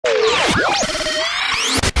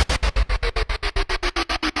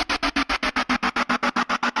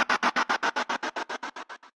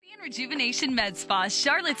Rejuvenation Med Spa,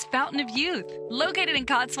 Charlotte's Fountain of Youth. Located in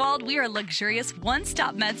Cotswold, we are a luxurious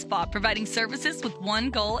one-stop med spa providing services with one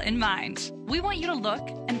goal in mind. We want you to look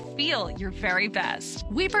and feel your very best.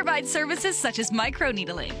 We provide services such as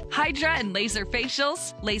microneedling, hydra and laser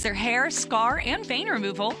facials, laser hair, scar, and vein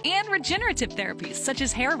removal, and regenerative therapies such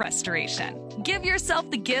as hair restoration. Give yourself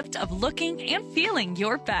the gift of looking and feeling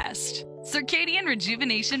your best. Circadian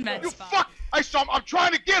Rejuvenation Med Spa. I'm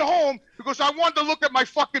trying to get home because I wanted to look at my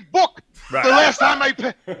fucking book. Right. The last time my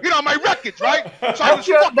records, right? So I was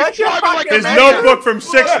fucking driving like his a notebook from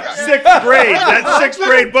sixth grade. That sixth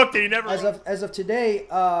grade book that he never. As of today,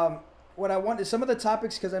 what I wanted, some of the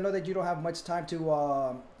topics, because I know that you don't have much time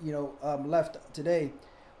to left today.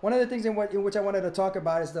 One of the things in which I wanted to talk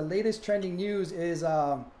about is the latest trending news is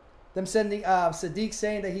them sending Sadiq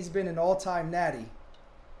saying that he's been an all-time natty.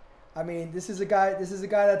 I mean, this is a guy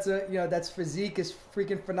that's that's physique is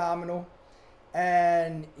freaking phenomenal,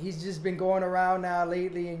 and he's just been going around now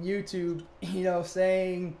lately in YouTube,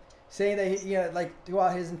 saying that like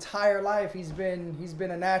throughout his entire life he's been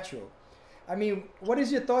a natural. I mean, what is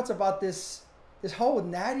your thoughts about this whole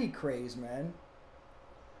natty craze, man?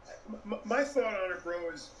 My thought on it,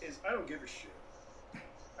 bro, is I don't give a shit.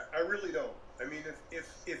 I really don't. I mean,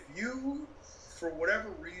 if you, for whatever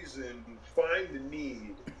reason, find the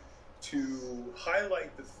need to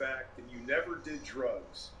highlight the fact that you never did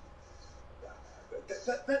drugs,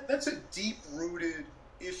 that's a deep-rooted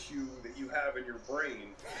issue that you have in your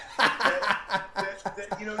brain.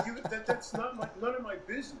 That's not none of my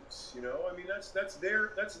business. I mean, that's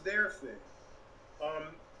their thing.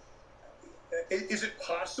 Is it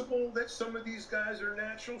possible that some of these guys are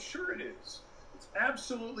natural? Sure, it is. It's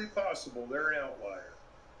absolutely possible they're an outlier.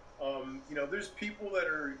 There's people that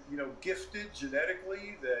are gifted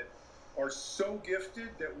genetically that are so gifted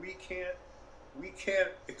that we can't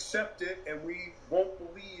accept it, and we won't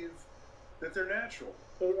believe that they're natural,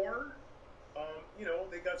 or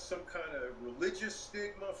they got some kind of religious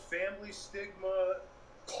stigma, family stigma,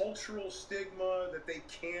 cultural stigma that they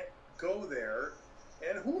can't go there.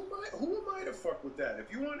 And who am I to fuck with that?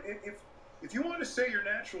 If you want to say you're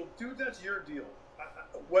natural, dude, that's your deal.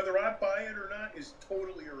 Whether I buy it or not is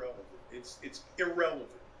totally irrelevant. It's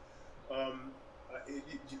irrelevant. You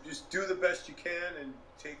just do the best you can and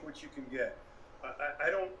take what you can get. I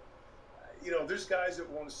don't, there's guys that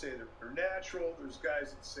want to say they're natural. There's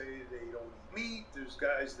guys that say they don't eat meat. There's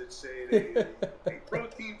guys that say they take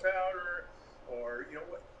protein powder, or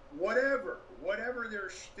whatever their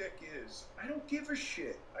shtick is. I don't give a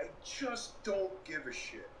shit. I just don't give a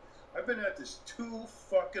shit. I've been at this too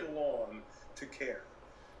fucking long to care.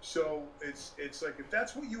 So it's like, if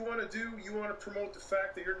that's what you want to do, you want to promote the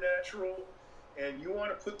fact that you're natural, and you want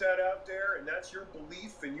to put that out there, and that's your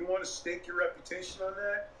belief, and you want to stake your reputation on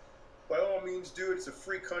that, by all means, dude, it's a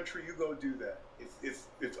free country. You go do that. If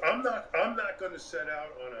I'm not going to set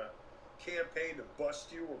out on a campaign to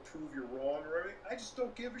bust you or prove you're wrong or anything. I just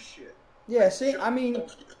don't give a shit. Yeah, see, I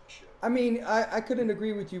couldn't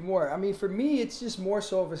agree with you more. I mean, for me, it's just more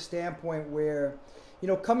so of a standpoint where,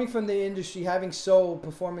 coming from the industry, having sold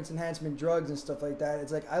performance enhancement drugs and stuff like that,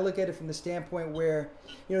 it's like I look at it from the standpoint where,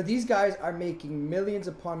 these guys are making millions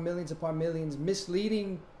upon millions upon millions,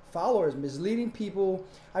 misleading followers, misleading people.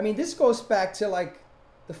 I mean, this goes back to like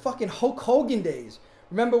the fucking Hulk Hogan days.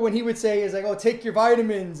 Remember when he would say, "Is like, oh, take your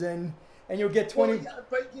vitamins and you'll get 20." Well,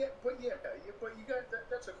 but you got that.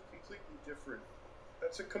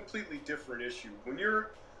 That's a completely different issue. When you're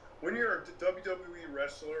a WWE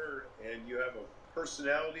wrestler and you have a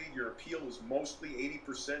personality, your appeal is mostly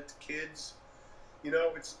 80% to kids.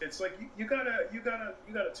 It's like you gotta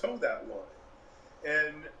toe that line,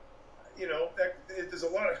 and there's a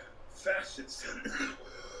lot of facets.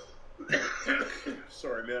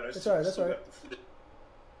 Sorry, man. That's all right.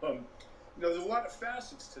 There's a lot of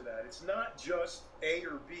facets to that. It's not just A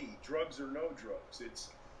or B, drugs or no drugs. It's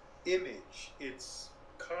image, it's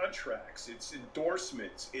contracts, it's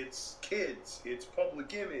endorsements, it's kids, it's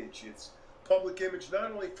public image. It's public image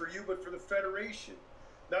not only for you but for the federation,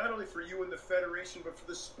 not only for you and the federation but for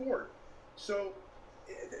the sport. So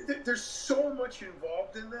there's so much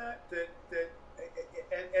involved in that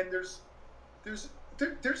and there's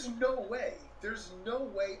no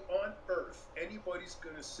way on earth anybody's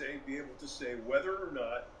going to be able to say whether or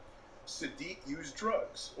not Sadiq used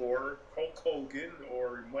drugs, or Hulk Hogan,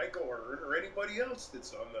 or Michael Hearn, or anybody else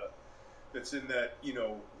that's in that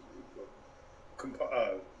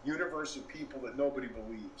universe of people that nobody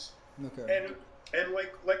believes. Okay. And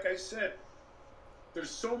like I said, there's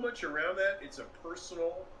so much around that. It's a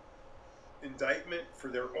personal indictment for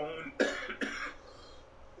their own.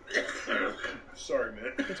 Sorry,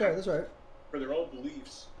 man. That's right. For their own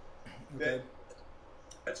beliefs. Okay.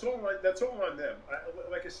 That's all on them.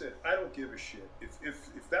 Like I said, I don't give a shit.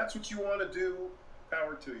 If that's what you want to do,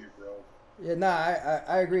 power to you, bro. Yeah, nah,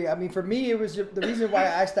 I agree. I mean, for me, it was the reason why I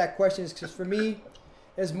asked that question is because for me,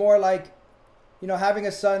 it's more like, you know, having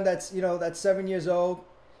a son that's, you know, that's 7 years old,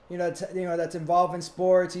 that's involved in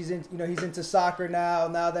sports. He's into soccer now.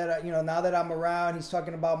 Now that I'm around, he's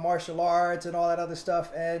talking about martial arts and all that other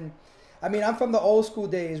stuff. And I mean, I'm from the old school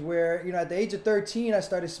days where, you know, at the age of 13, I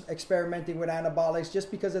started experimenting with anabolics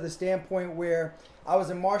just because of the standpoint where I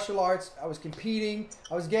was in martial arts, I was competing,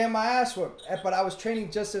 I was getting my ass whooped, but I was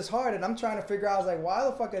training just as hard. And I'm trying to figure out, I was like, why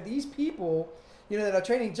the fuck are these people, you know, that are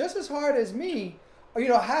training just as hard as me, or, you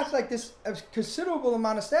know, have like this considerable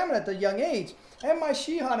amount of stamina at the young age? And my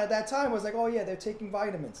Shihan at that time was like, oh yeah, they're taking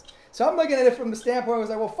vitamins. So I'm looking at it from the standpoint, I was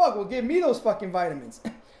like, well, fuck, well, give me those fucking vitamins.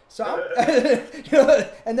 So I'm, you know,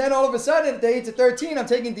 and then all of a sudden at the age of 13, I'm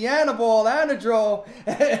taking the Anabol, Anadrol,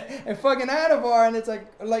 and fucking Anavar, and it's like,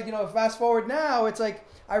 you know, fast forward now, it's like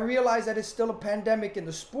I realize that it's still a pandemic in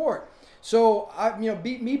the sport. So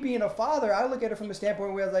me being a father, I look at it from the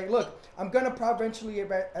standpoint where I was like, look, I'm gonna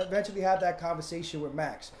eventually have that conversation with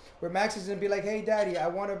Max, where Max is gonna be like, hey, Daddy, I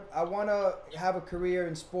wanna have a career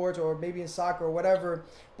in sports or maybe in soccer or whatever,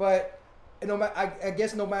 but I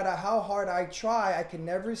guess no matter how hard I try, I can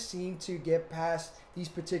never seem to get past these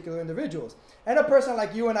particular individuals. And a person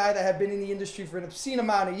like you and I that have been in the industry for an obscene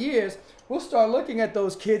amount of years, we'll start looking at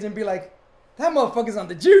those kids and be like, that motherfucker's on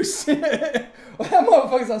the juice. Or that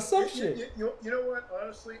motherfucker's on some shit. You know what?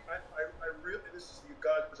 Honestly, I really, this is the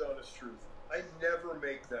God's honest truth. I never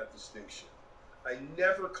make that distinction. I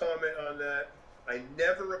never comment on that. I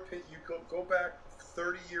never opinion. You go back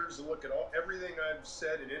 30 years and look at everything I've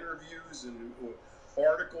said in interviews and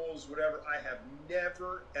articles, whatever. I have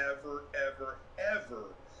never, ever, ever, ever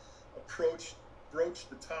broached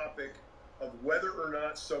the topic of whether or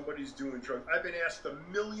not somebody's doing drugs. I've been asked a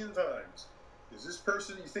million times, is this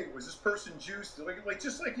person, was this person juiced? Like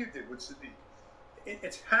just like you did with Sadiq.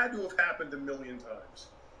 It's had to have happened a million times.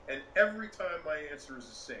 And every time my answer is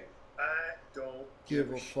the same. I don't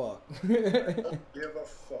give a fuck. I don't give a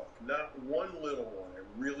fuck. Not one little one. I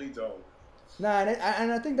really don't. Nah,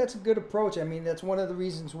 and I think that's a good approach. I mean, that's one of the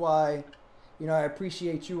reasons why, you know, I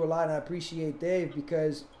appreciate you a lot and I appreciate Dave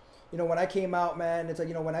because, you know, when I came out, man, it's like,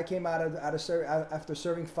 you know, when I came out after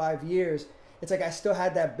serving 5 years, it's like I still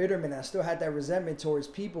had that bitterment. I still had that resentment towards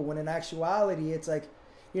people when in actuality, it's like,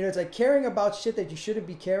 you know, it's like caring about shit that you shouldn't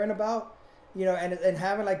be caring about, you know, and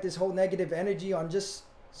having like this whole negative energy on just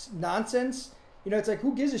nonsense. You know, it's like,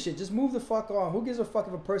 who gives a shit? Just move the fuck on. Who gives a fuck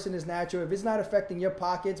if a person is natural? If it's not affecting your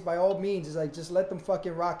pockets, by all means, it's like, just let them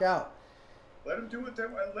fucking rock out. Let them do it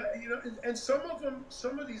that way. You know, and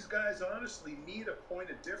some of these guys honestly need a point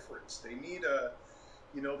of difference. They need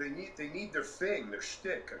you know, they need their thing, their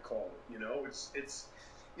shtick, I call it. You know, it's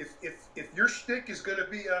if your shtick is going to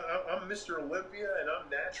be, I'm Mr. Olympia and I'm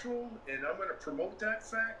natural and I'm going to promote that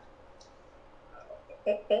fact,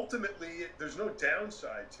 ultimately, there's no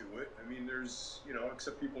downside to it. I mean, there's, you know,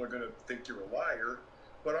 except people are going to think you're a liar.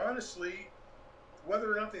 But honestly,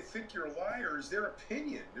 whether or not they think you're a liar is their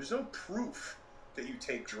opinion. There's no proof that you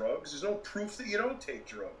take drugs. There's no proof that you don't take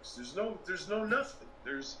drugs. There's no nothing.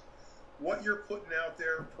 There's what you're putting out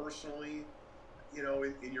there personally, you know,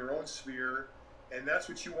 in your own sphere. And that's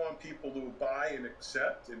what you want people to buy and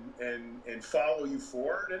accept and follow you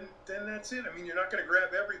for. And then that's it. I mean, you're not going to grab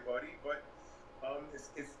everybody, but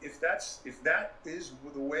if that is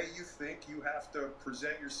the way you think you have to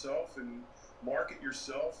present yourself and market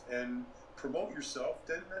yourself and promote yourself,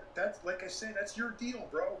 then that's, like I said, that's your deal,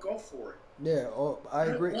 bro. Go for it. Yeah, I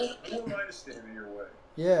agree. Who am I to stand in your way?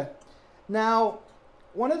 Yeah. Now,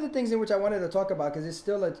 one of the things in which I wanted to talk about, because it's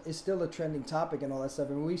still a trending topic and all that stuff,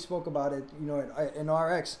 and we spoke about it, you know, in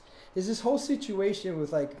RX, is this whole situation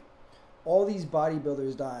with like all these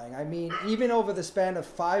bodybuilders dying. I mean, even over the span of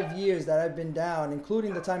 5 years that I've been down,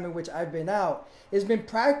 including the time in which I've been out, it's been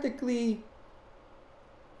practically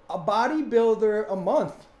a bodybuilder a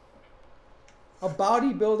month. A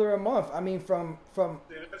bodybuilder a month. I mean, from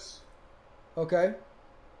Yes. Okay.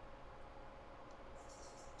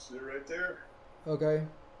 See it right there? Okay.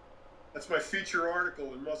 That's my feature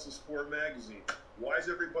article in Muscle Sport magazine. Why is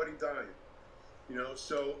everybody dying? You know,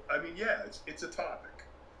 so, I mean, yeah, it's a topic.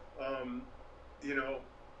 You know,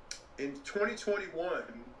 in 2021,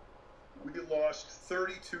 we lost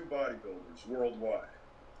 32 bodybuilders worldwide.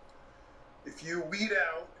 If you weed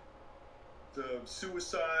out the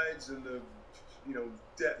suicides and the, you know,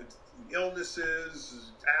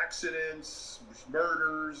 illnesses, accidents,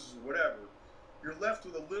 murders, whatever, you're left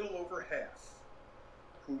with a little over half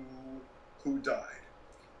who died.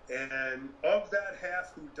 And of that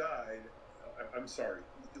half who died, I'm sorry,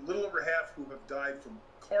 a little over half who have died from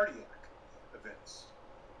cardiac events.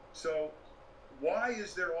 So why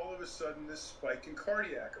is there all of a sudden this spike in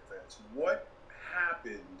cardiac events? What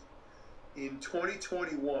happened in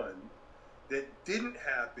 2021 that didn't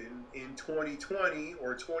happen in 2020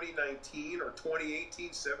 or 2019 or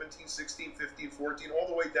 2018, 17, 16, 15, 14, all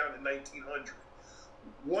the way down to 1900?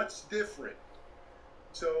 What's different?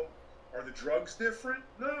 So are the drugs different?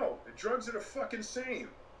 No, the drugs are the fucking same.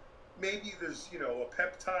 Maybe there's, you know, a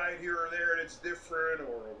peptide here or there that's different,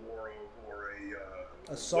 or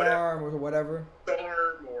a SARM or whatever.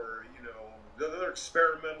 SARM, or, you know, the other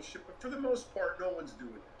experimental shit. But for the most part, no one's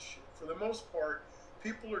doing that shit. For the most part,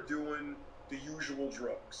 people are doing the usual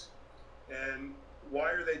drugs. And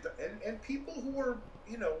why are they? And people who are,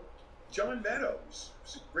 you know, John Meadows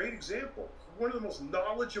is a great example. One of the most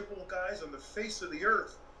knowledgeable guys on the face of the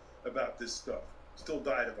earth about this stuff. Still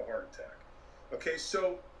died of a heart attack. Okay,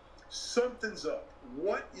 so something's up.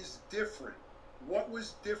 What is different? What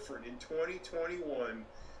was different in 2021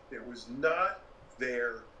 that was not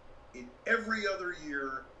there in every other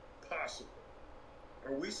year possible?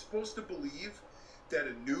 Are we supposed to believe that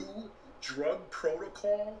a new drug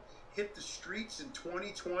protocol hit the streets in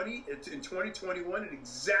 2020, in 2021 at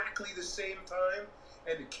exactly the same time,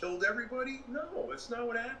 and it killed everybody? No, that's not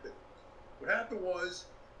what happened. What happened was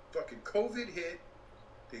fucking COVID hit.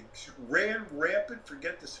 They ran rampant,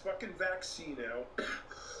 forget this fucking vaccine out.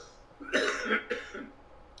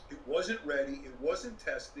 It wasn't ready, it wasn't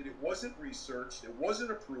tested, it wasn't researched, it wasn't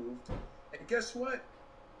approved. And guess what?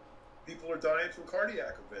 People are dying from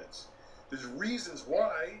cardiac events. There's reasons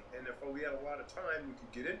why, and if we had a lot of time, we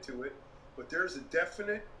could get into it, but there's a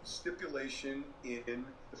definite stipulation in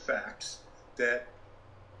the facts that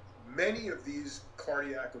many of these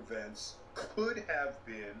cardiac events could have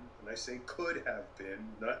been, and I say could have been,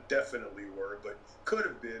 not definitely were, but could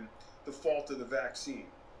have been the fault of the vaccine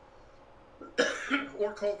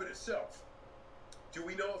or COVID itself. Do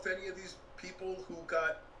we know if any of these people who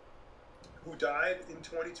died in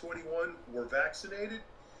 2021 were vaccinated?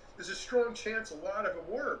 There's a strong chance a lot of them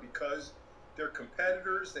were, because they're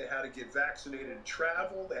competitors. They had to get vaccinated to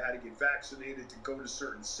travel. They had to get vaccinated to go to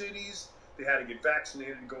certain cities. They had to get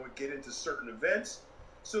vaccinated to go and get into certain events.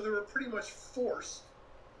 So they were pretty much forced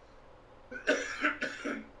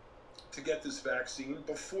to get this vaccine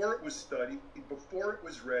before it was studied, before it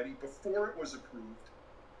was ready, before it was approved.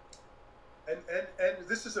 And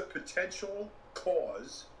this is a potential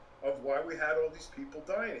cause of why we had all these people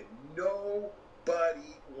dying.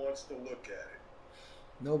 Nobody wants to look at it.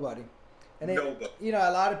 Nobody. And Nobody. You know,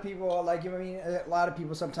 a lot of people, like, you know what I mean, a lot of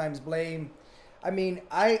people sometimes blame. I mean,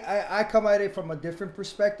 I come at it from a different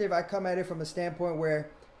perspective. I come at it from a standpoint where,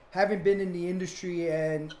 having been in the industry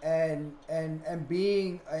and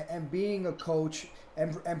being a coach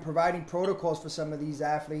and providing protocols for some of these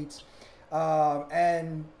athletes,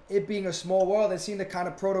 and it being a small world, and seeing the kind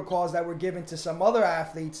of protocols that were given to some other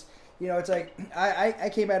athletes, you know, it's like I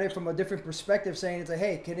came at it from a different perspective, saying it's like,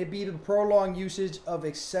 hey, can it be the prolonged usage of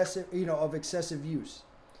excessive use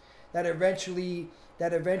that eventually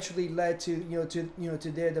led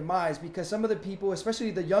to their demise? Because some of the people, especially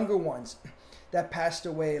the younger ones that passed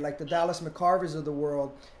away, like the Dallas McCarvers of the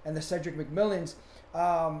world and the Cedric McMillans,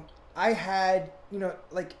 I had, you know,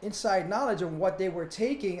 like inside knowledge of what they were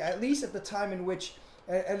taking, at least at the time in which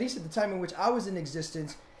I was in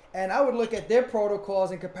existence. And I would look at their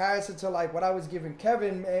protocols in comparison to like what I was giving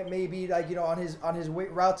Kevin, maybe like, you know, on his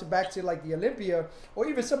route back to like the Olympia, or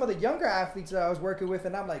even some of the younger athletes that I was working with.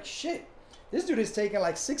 And I'm like, shit, this dude is taking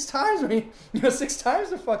like 6 times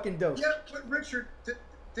the fucking dose. Yeah, but Richard,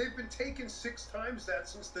 they've been taking 6 times that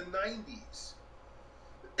since the 90s.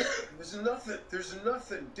 There's nothing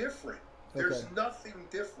different. There's nothing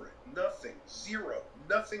different. Nothing. Zero.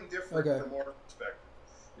 Nothing different from our perspective.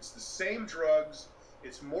 It's the same drugs.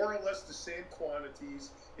 It's more or less the same quantities.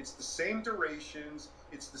 It's the same durations.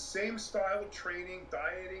 It's the same style of training,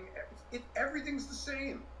 dieting. Everything's the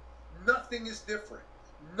same. Nothing is different.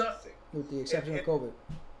 Nothing. With the exception of COVID.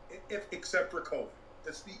 Except for COVID.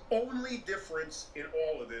 That's the only difference in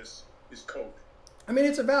all of this is COVID. I mean,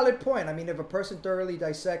 it's a valid point. I mean, if a person thoroughly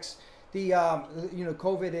dissects the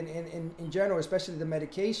COVID in general, especially the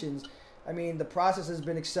medications, I mean, the process has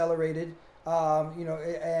been accelerated,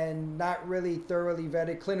 and not really thoroughly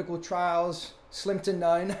vetted. Clinical trials, slim to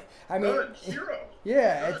none. I mean, none, zero.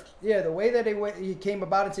 Yeah, the way that he came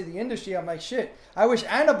about into the industry, I'm like, shit. I wish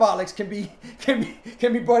anabolics can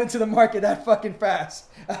be brought into the market that fucking fast.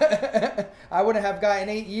 I wouldn't have gotten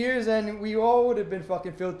 8 years, and we all would have been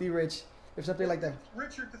fucking filthy rich if something like that.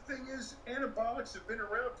 Richard, the thing is, anabolics have been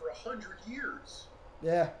around for 100 years.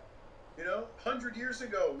 Yeah. You know, 100 years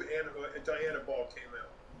ago, Diana Ball came out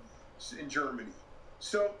in Germany.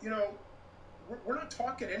 So, you know, we're not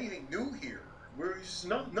talking anything new here. We're just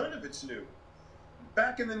none of it's new.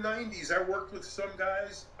 Back in the 90s, I worked with some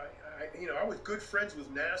guys. I was good friends with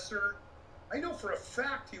Nasser. I know for a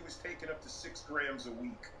fact he was taking up to 6 grams a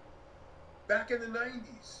week. Back in the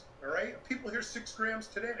 90s, all right? People hear 6 grams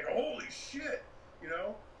today, they go, holy shit, you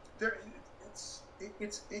know?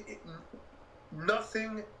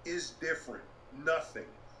 Nothing is different. Nothing.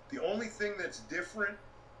 The only thing that's different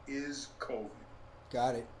is COVID.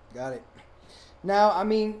 Got it. Now, I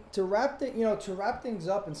mean, to wrap things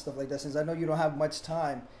up and stuff like that, since I know you don't have much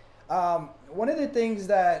time, one of the things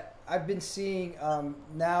that I've been seeing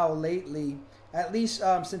now lately, at least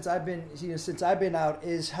since I've been out,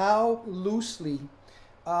 is how loosely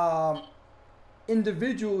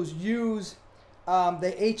individuals use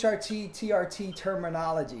the HRT, TRT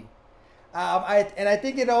terminology. I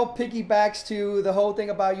think it all piggybacks to the whole thing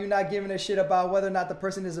about you not giving a shit about whether or not the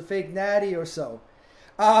person is a fake natty or so.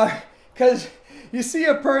 Because you see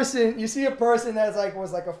a person that's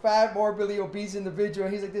was a fat, morbidly obese individual,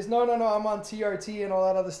 and he's like this, no, I'm on TRT and all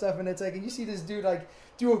that other stuff, and it's like, and you see this dude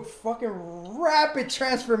do a fucking rapid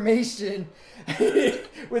transformation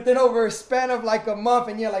within over a span of a month,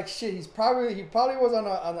 and you're like, shit, he probably was on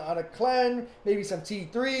a cleanse, maybe some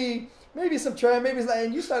T3, maybe some trend, maybe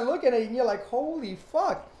and you start looking at it and you're like, holy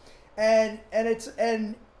fuck, and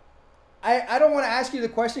I don't want to ask you the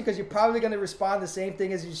question because you're probably going to respond the same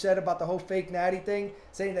thing as you said about the whole fake natty thing,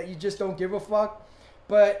 saying that you just don't give a fuck.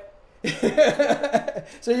 But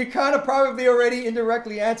so you kind of probably already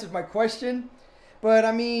indirectly answered my question. But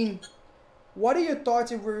I mean, what are your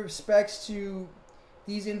thoughts in respects to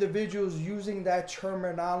these individuals using that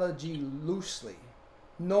terminology loosely,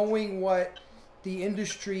 knowing what the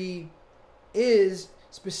industry is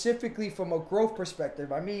specifically from a growth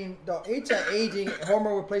perspective? I mean, the anti-aging,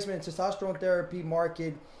 hormone replacement, and testosterone therapy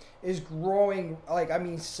market is growing,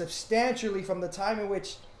 substantially from the time in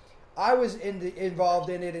which I was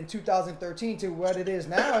involved in it in 2013 to what it is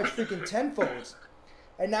now. It's freaking tenfold.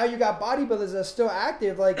 And now you got bodybuilders that are still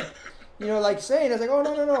active, saying, it's like, oh,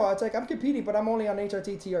 no. It's like, I'm competing, but I'm only on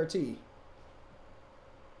HRT, TRT.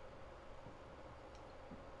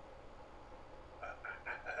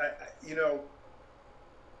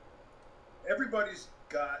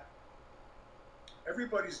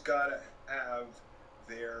 Everybody's got to have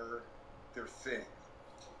their thing.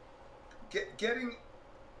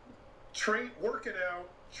 Working out,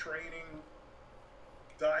 training,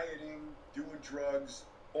 dieting, doing drugs,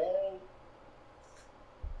 all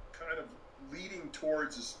kind of leading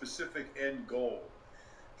towards a specific end goal.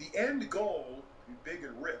 The end goal, to be big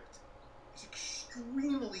and ripped, is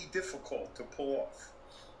extremely difficult to pull off.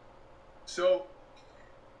 So,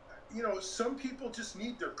 some people just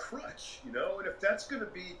need their crutch, and if that's going to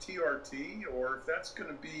be TRT, or if that's going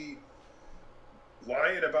to be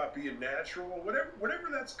lying about being natural, whatever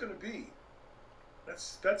that's going to be,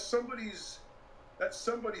 that's somebody's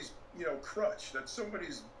crutch. That's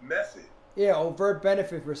somebody's method. Yeah, overt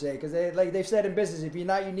benefit per se, because they've said in business, if you're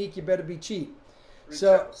not unique, you better be cheap.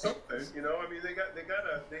 So something, I mean,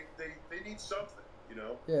 they need something,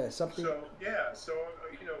 Yeah, something. So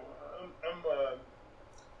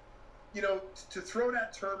to throw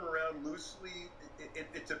that term around loosely,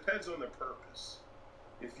 it depends on the purpose.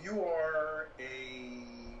 If you are a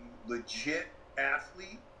legit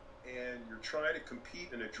athlete and you're trying to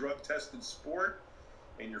compete in a drug-tested sport,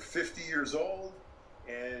 and you're 50 years old,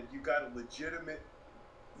 and you got a legitimate,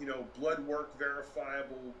 blood work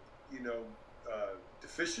verifiable,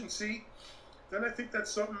 deficiency, then I think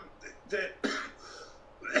that's something that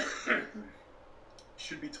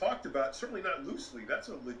should be talked about. Certainly not loosely. That's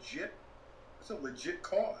a legit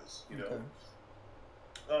cause, Okay.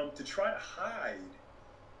 To try to hide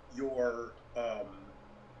your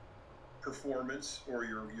performance or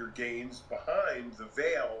your gains behind the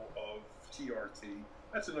veil of TRT,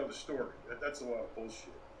 that's another story. That's a lot of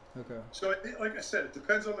bullshit. Okay. So, like I said, it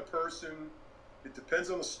depends on the person. It depends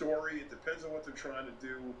on the story. It depends on what they're trying to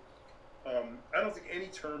do. I don't think any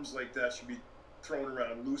terms like that should be thrown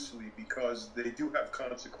around loosely because they do have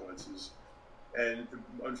consequences. And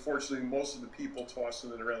unfortunately, most of the people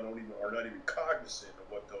tossing it around are not even cognizant of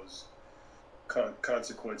what those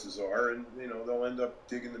consequences are, and they'll end up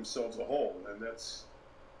digging themselves a hole, and that's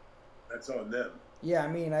on them. Yeah, I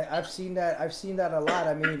mean, I've seen that a lot.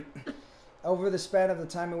 I mean, over the span of the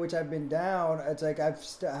time in which I've been down, it's like I've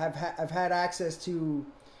had access to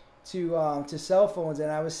cell phones, and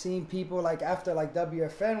I was seeing people after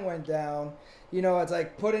WFN went down, it's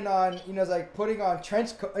like putting on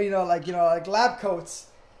trench coat, like lab coats,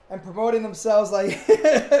 and promoting themselves like,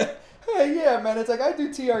 hey, yeah, man, it's like I do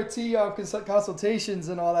TRT consultations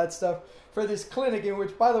and all that stuff for this clinic, in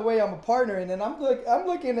which, by the way, I'm a partner in, and I'm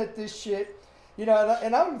looking at this shit, you know,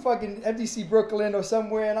 and I'm in fucking FDC Brooklyn or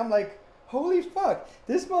somewhere, and I'm like, holy fuck,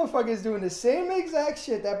 this motherfucker is doing the same exact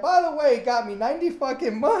shit that, by the way, got me 90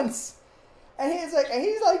 fucking months. And he's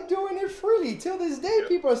like doing it freely. Till this day,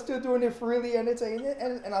 people are still doing it freely. And it's like,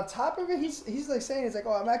 and on top of it, he's like saying, it's like,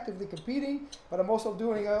 oh, I'm actively competing, but I'm also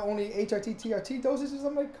doing only HRT, TRT dosages.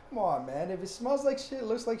 I'm like, come on, man. If it smells like shit,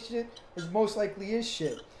 looks like shit, it most likely is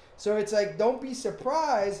shit. So it's like, don't be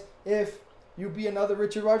surprised if you be another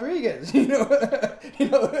Richard Rodriguez, you know,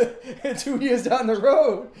 2 years down the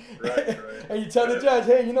road. Right. And you tell the judge,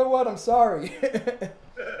 hey, you know what? I'm sorry.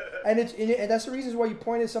 And that's the reasons why you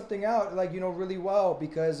pointed something out, like, you know, really well,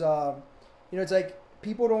 because, you know, it's like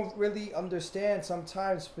people don't really understand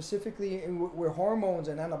sometimes, specifically with hormones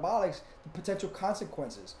and anabolics, the potential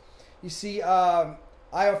consequences. You see, I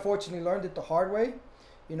unfortunately learned it the hard way.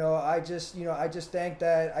 You know, I just thank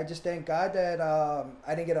God that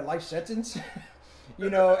I didn't get a life sentence.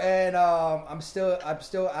 You know, and I'm still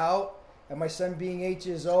out, and my son being 8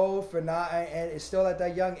 years old and it's still at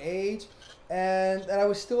that young age. And that I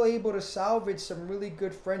was still able to salvage some really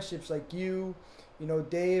good friendships like you know,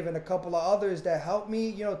 Dave, and a couple of others that helped me.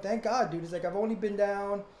 You know, thank God, dude. It's like I've only been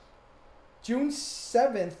down. June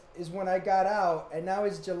 7th is when I got out, and now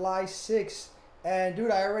it's July 6th. And,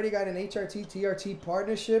 dude, I already got an HRT, TRT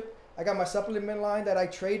partnership. I got my supplement line that I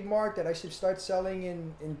trademarked that I should start selling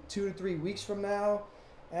in 2 to 3 weeks from now.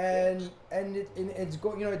 And it's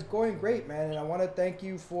going great, man. And I want to thank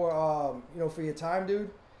you for for your time, dude.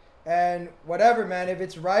 And whatever, man, if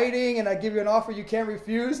it's writing and I give you an offer you can't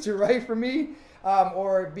refuse to write for me,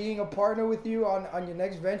 or being a partner with you on your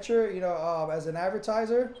next venture, you know, as an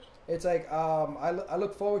advertiser, it's like I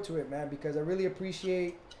look forward to it, man, because I really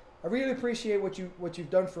appreciate what you've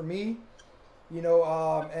done for me, you know,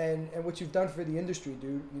 and what you've done for the industry,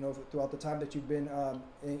 dude, you know, throughout the time that you've been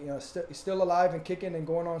still alive and kicking and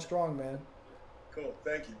going on strong, man. Cool.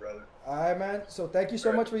 Thank you, brother. All right, man. So thank you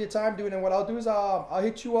so much for your time, dude. And what I'll do is I'll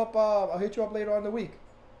hit you up. I'll hit you up later on in the week.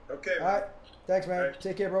 Okay. All right. Thanks, man. Right.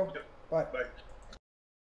 Take care, bro. Yep. Bye. Bye.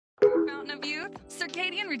 Fountain of Youth,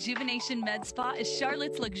 Circadian Rejuvenation Med Spa is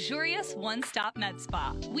Charlotte's luxurious one-stop med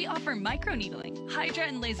spa. We offer microneedling, hydra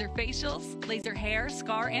and laser facials, laser hair,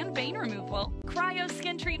 scar, and vein removal, cryo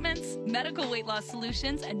skin treatments, medical weight loss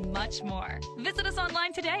solutions, and much more. Visit us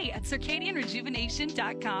online today at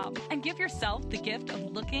circadianrejuvenation.com and give yourself the gift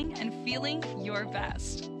of looking and feeling your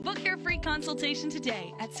best. Book your free consultation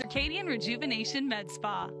today at Circadian Rejuvenation Med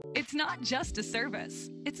Spa. It's not just a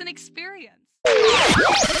service, it's an experience.